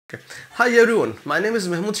Okay. Hi everyone, my name is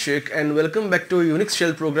Mahmood Sheikh and welcome back to Unix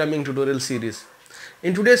shell programming tutorial series.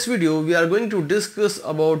 In today's video, we are going to discuss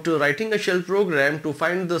about writing a shell program to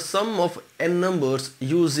find the sum of n numbers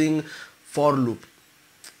using for loop.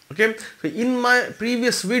 Okay, so in my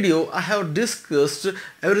previous video, I have discussed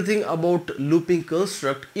everything about looping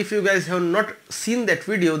construct. If you guys have not seen that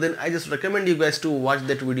video, then I just recommend you guys to watch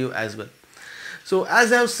that video as well. So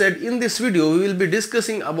as I have said, in this video, we will be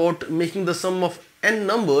discussing about making the sum of n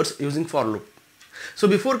numbers using for loop. So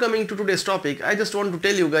before coming to today's topic, I just want to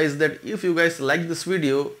tell you guys that if you guys like this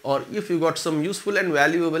video or if you got some useful and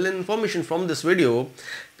valuable information from this video,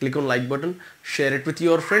 click on like button, share it with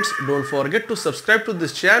your friends. Don't forget to subscribe to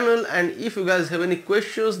this channel, and if you guys have any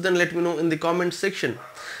questions, then let me know in the comment section.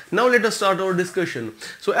 Now let us start our discussion.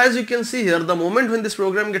 So as you can see here, the moment when this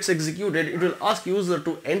program gets executed, it will ask user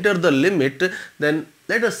to enter the limit. Then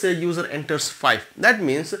let us say user enters 5. That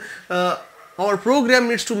means our program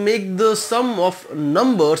needs to make the sum of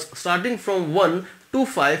numbers starting from 1 to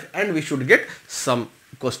 5, and we should get sum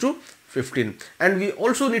equals to 15. And we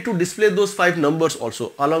also need to display those 5 numbers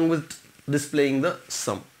also along with displaying the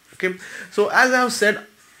sum. Okay. So as I have said,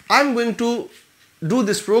 I am going to do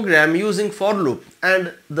this program using for loop,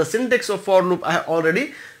 and the syntax of for loop I have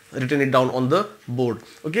already written it down on the board.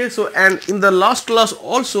 Okay. So and in the last class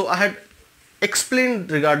also I had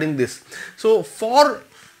explained regarding this. So for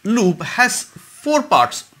loop has 4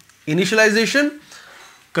 parts: initialization,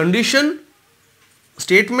 condition,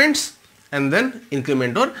 statements, and then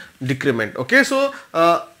increment or decrement. Okay, so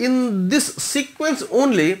in this sequence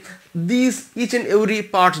only each and every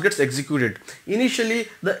part gets executed. Initially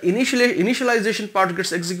the initialization part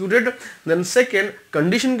gets executed, then second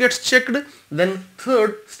condition gets checked, then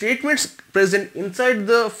third statements present inside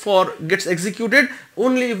the for gets executed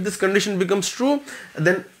only if this condition becomes true,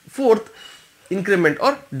 then fourth increment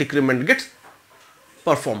or decrement gets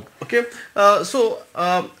performed. Okay,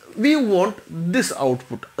 we want this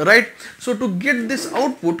output, right? So to get this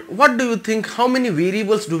output, what do you think, how many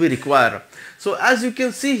variables do we require? So as you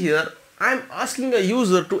can see here, I am asking a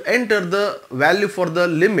user to enter the value for the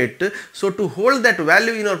limit. So to hold that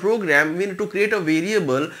value in our program, we need to create a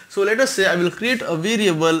variable. So let us say I will create a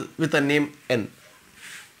variable with a name n.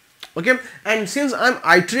 Okay, and since I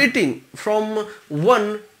am iterating from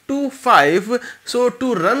 1 to 5, so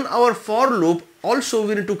to run our for loop also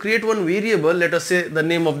we need to create one variable. Let us say the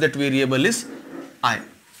name of that variable is I.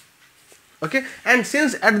 Okay, and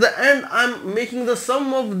since at the end I am making the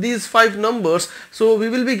sum of these 5 numbers, so we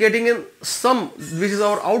will be getting a sum which is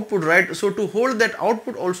our output, right? So to hold that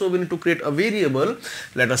output also we need to create a variable.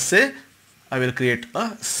 Let us say I will create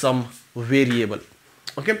a sum variable.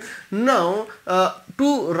 Okay, now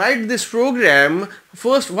to write this program,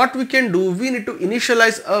 first what we can do, we need to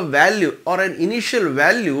initialize a value or an initial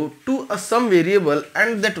value to a sum variable,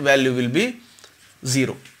 and that value will be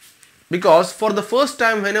 0, because for the first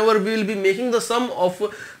time whenever we will be making the sum of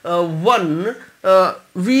 1,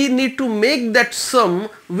 we need to make that sum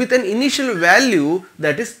with an initial value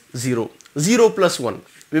that is 0. 0 plus 1,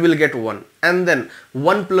 we will get 1, and then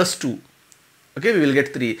 1 plus 2, okay, we will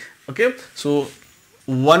get 3. Okay, so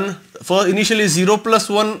 1 for initially 0 plus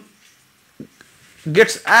 1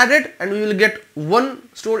 gets added and we will get 1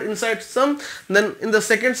 stored inside sum. Then in the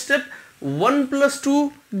second step 1 plus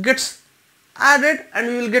 2 gets added and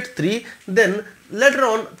we will get 3. Then later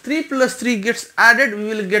on 3 plus 3 gets added, we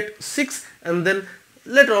will get 6, and then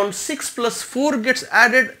later on 6 plus 4 gets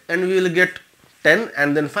added and we will get 10,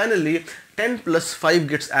 and then finally 10 plus 5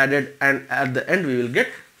 gets added, and at the end we will get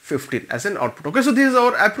 15 as an output. Okay, so this is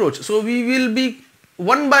our approach. So we will be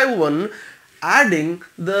one by one adding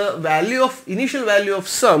the value of initial value of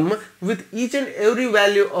sum with each and every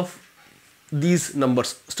value of these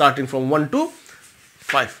numbers starting from 1 to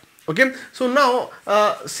 5. Okay, so now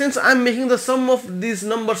since I am making the sum of these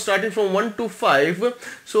numbers starting from 1 to 5,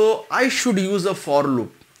 so I should use a for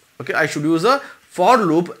loop. Okay, I should use a for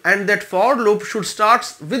loop, and that for loop should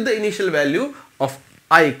start with the initial value of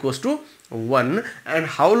I equals to 1. And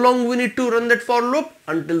how long we need to run that for loop?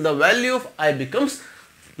 Until the value of I becomes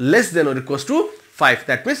less than or equals to 5.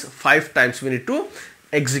 That means 5 times we need to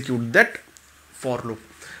execute that for loop.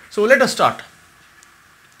 So let us start.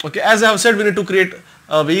 Okay, as I have said, we need to create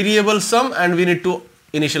a variable sum and we need to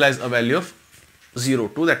initialize a value of 0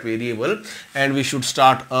 to that variable, and we should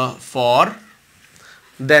start a for,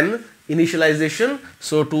 then initialization.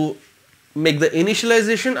 So to make the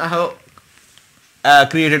initialization, I have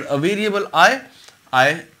created a variable I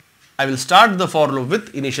will start the for loop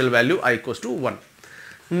with initial value I equals to 1.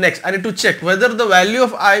 Next, I need to check whether the value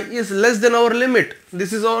of I is less than our limit.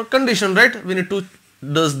 This is our condition, right? We need to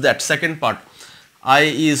does that second part. I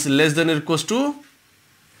is less than or equals to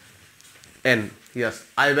n. Yes,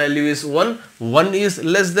 I value is 1, 1 is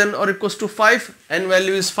less than or equals to 5, n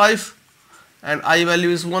value is 5 and I value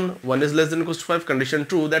is 1, 1 is less than or equals to 5, condition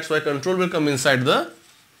true. That's why control will come inside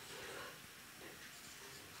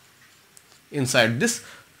this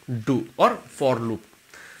do or for loop,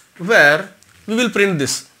 where we will print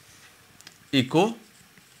this echo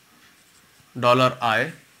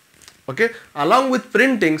 $I. Okay, along with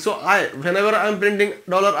printing, so whenever I am printing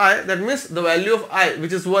 $I, that means the value of I,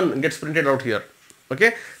 which is 1, gets printed out here.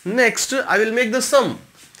 Okay, next I will make the sum.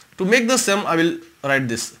 To make the sum, I will write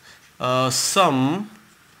this sum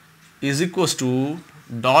is equals to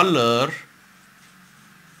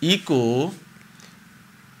 $echo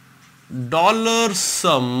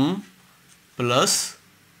 $sum plus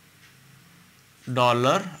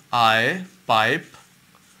 $I pipe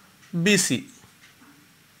BC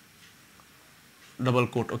double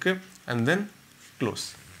quote. Okay, and then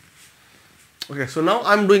close. Okay, so now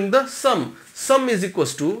I am doing the sum. Sum is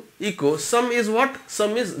equals to echo, sum is what?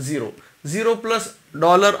 Sum is 0. 0 plus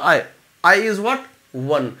 $I. I is what?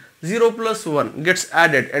 1. 0 plus 1 gets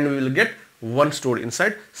added and we will get 1 stored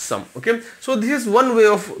inside sum. Okay, so this is one way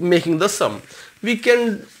of making the sum. We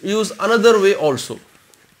can use another way also.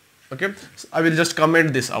 Okay, so I will just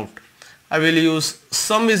comment this out. I will use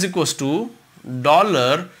sum is equals to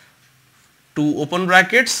 $2 open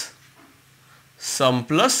brackets sum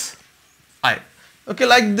plus I. Okay,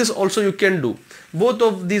 like this also you can do. Both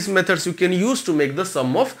of these methods you can use to make the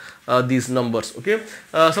sum of these numbers. Okay,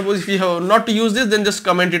 suppose if you have not to use this, then just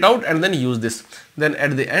comment it out and then use this. Then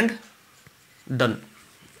at the end, done.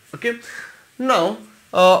 Okay, now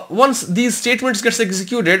once these statements gets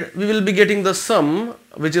executed, we will be getting the sum,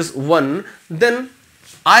 which is 1. Then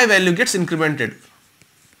I value gets incremented.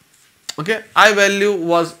 Okay, I value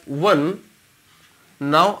was 1.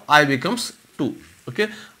 Now I becomes 2. Okay,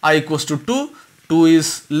 I equals to 2. 2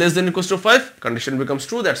 is less than or equals to 5. Condition becomes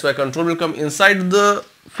true. That's why control will come inside the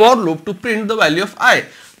for loop to print the value of I.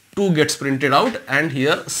 2 gets printed out and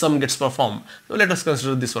here sum gets performed. So let us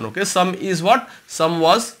consider this one. Okay, sum is what? Sum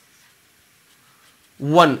was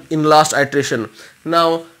 1 in last iteration.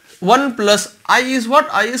 Now 1 plus I is what?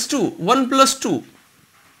 I is 2. 1 plus 2.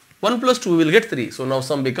 1 plus 2 will get 3. So now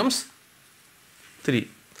sum becomes 3.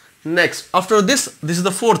 Next, after this is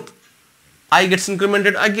the fourth. I gets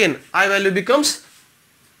incremented again. I value becomes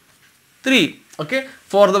 3. Okay,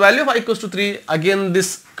 for the value of I equals to 3, again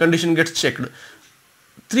this condition gets checked.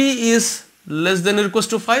 3 is less than or equals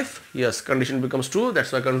to 5. Yes, condition becomes true.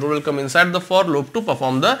 That's why control will come inside the for loop to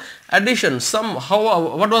perform the addition. Sum,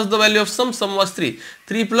 what was the value of sum? Sum was 3.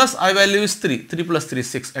 3 plus I value is 3. 3 plus 3 is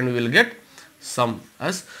 6 and we will get sum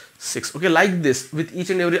as 6. Okay, like this with each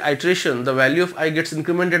and every iteration the value of I gets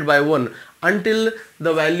incremented by 1 until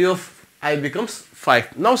the value of I becomes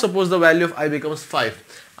 5. Now suppose the value of I becomes 5.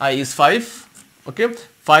 I is 5. Okay,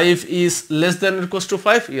 5 is less than or equals to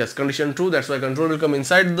 5. Yes, condition true. That's why control will come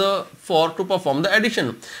inside the for to perform the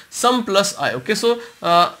addition. Sum plus I. Okay, so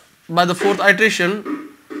by the fourth iteration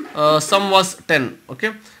sum was 10.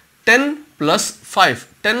 Okay, 10 plus 5.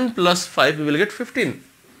 10 plus 5 we will get 15.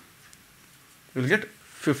 We will get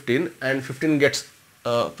 15 and 15 gets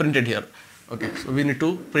printed here. Okay, so we need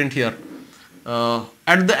to print here.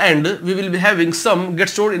 At the end we will be having sum get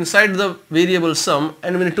stored inside the variable sum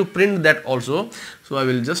and we need to print that also. So I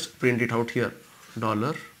will just print it out here,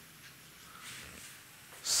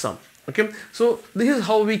 $sum. Okay, so this is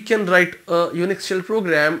how we can write a Unix shell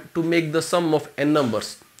program to make the sum of n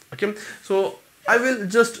numbers. Okay, so I will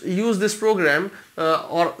just use this program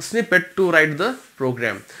or snippet to write the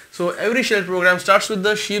program. So every shell program starts with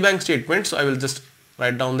the shebang statement. So I will just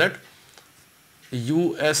write down that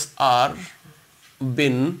usr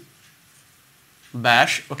bin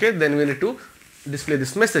bash. Okay, then we need to display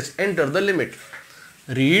this message, enter the limit,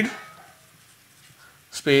 read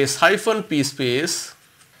space -p space,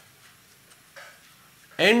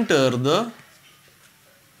 enter the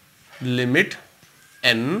limit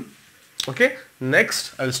n. Okay,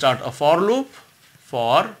 next I will start a for loop,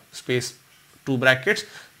 for space 2 brackets,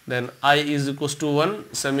 then I is equals to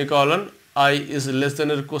 1 semicolon, I is less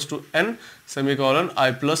than or equals to n semicolon,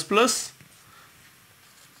 I plus plus,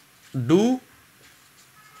 do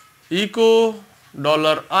echo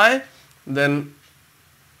 $I, then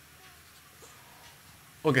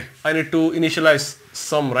okay, I need to initialize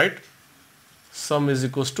sum, right? Sum is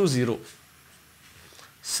equals to 0.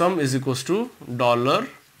 Sum is equals to dollar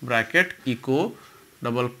bracket echo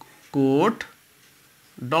double quote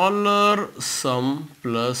 $sum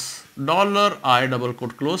plus $I double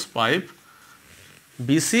quote close pipe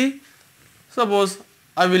BC. Suppose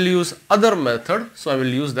I will use other method, so I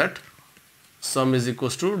will use that sum is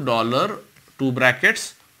equals to $2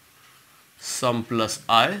 brackets sum plus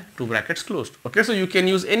I, two brackets closed. Okay, so you can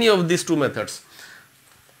use any of these two methods.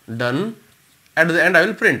 Done. At the end I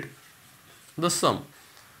will print the sum,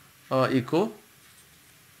 echo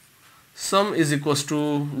sum is equals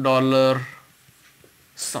to dollar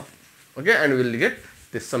sum. Okay, and we will get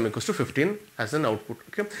this sum equals to 15 as an output.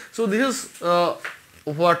 Okay, so this is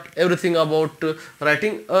what everything about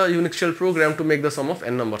writing a Unix shell program to make the sum of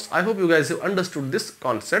n numbers. I hope you guys have understood this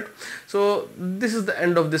concept. So this is the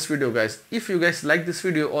end of this video, guys. If you guys like this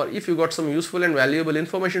video, or if you got some useful and valuable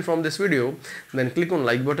information from this video, then click on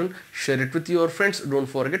like button, share it with your friends. Don't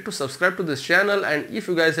forget to subscribe to this channel, and if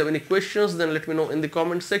you guys have any questions, then let me know in the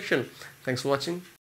comment section. Thanks for watching.